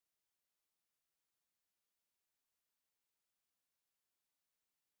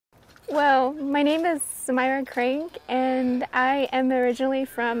Well, my name is Semira and I am originally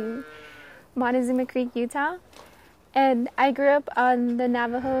from Montezuma Creek, Utah. And I grew up on the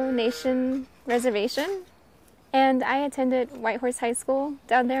Navajo Nation reservation. And I attended Whitehorse High School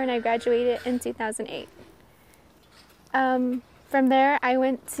down there, and I graduated in 2008. From there, I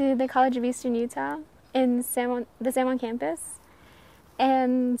went to the College of Eastern Utah in the San Juan campus.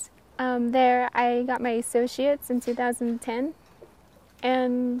 And there I got my associates in 2010.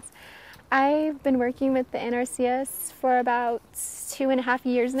 And I've been working with the NRCS for about 2.5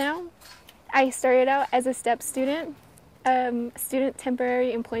 years now. I started out as a STEP student, Student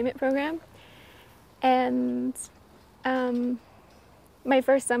Temporary Employment Program. And my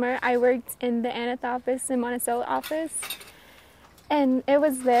first summer, I worked in the Aneth office and Monticello office. And it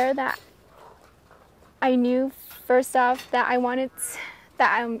was there that I knew, first off, that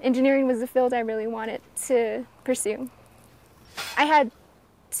engineering was the field I really wanted to pursue. I had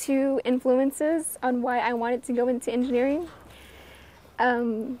two influences on why I wanted to go into engineering.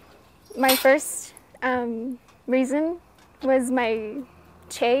 My first reason was my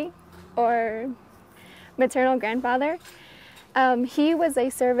Che, or maternal grandfather. He was a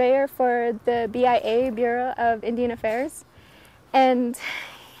surveyor for the BIA, Bureau of Indian Affairs, and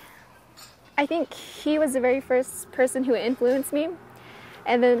I think he was the very first person who influenced me.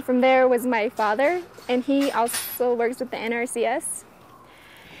 And then from there was my father, and he also works with the NRCS.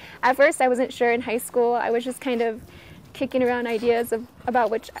 At first I wasn't sure in high school. I was just kind of kicking around ideas about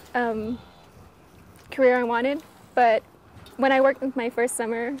which career I wanted. But when I worked with my first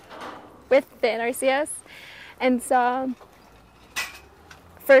summer with the NRCS and saw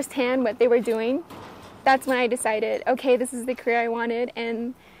firsthand what they were doing, that's when I decided, okay, this is the career I wanted.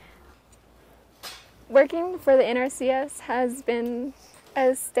 And working for the NRCS has been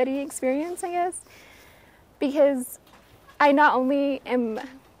a steady experience, I guess, because I not only am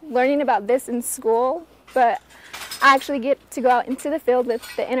learning about this in school, but I actually get to go out into the field with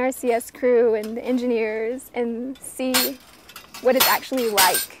the NRCS crew and the engineers and see what it's actually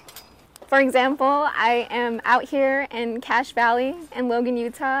like. For example, I am out here in Cache Valley in Logan,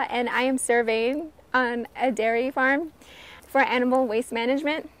 Utah, and I am surveying on a dairy farm for animal waste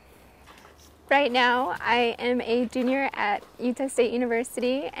management. Right now, I am a junior at Utah State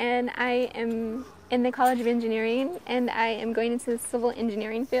University, and I am in the College of Engineering, and I am going into the civil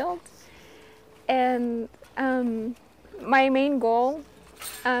engineering field. And my main goal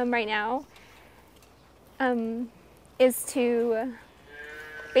right now is to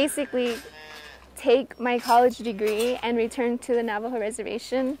basically take my college degree and return to the Navajo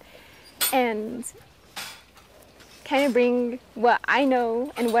reservation and kind of bring what I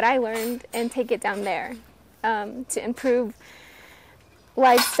know and what I learned and take it down there to improve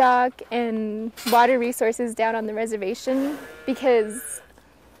livestock and water resources down on the reservation. Because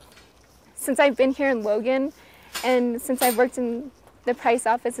since I've been here in Logan and since I've worked in the Price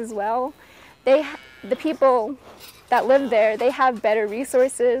office as well, the people that live there, they have better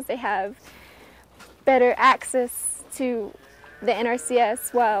resources, they have better access to the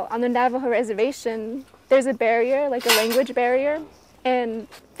NRCS, while on the Navajo reservation there's a barrier, like a language barrier, and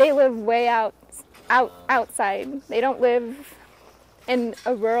they live way outside. They don't live in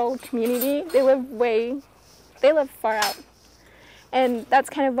a rural community. They live far out. And that's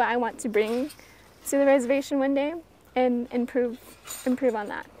kind of what I want to bring to the reservation one day and improve on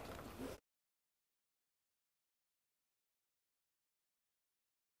that.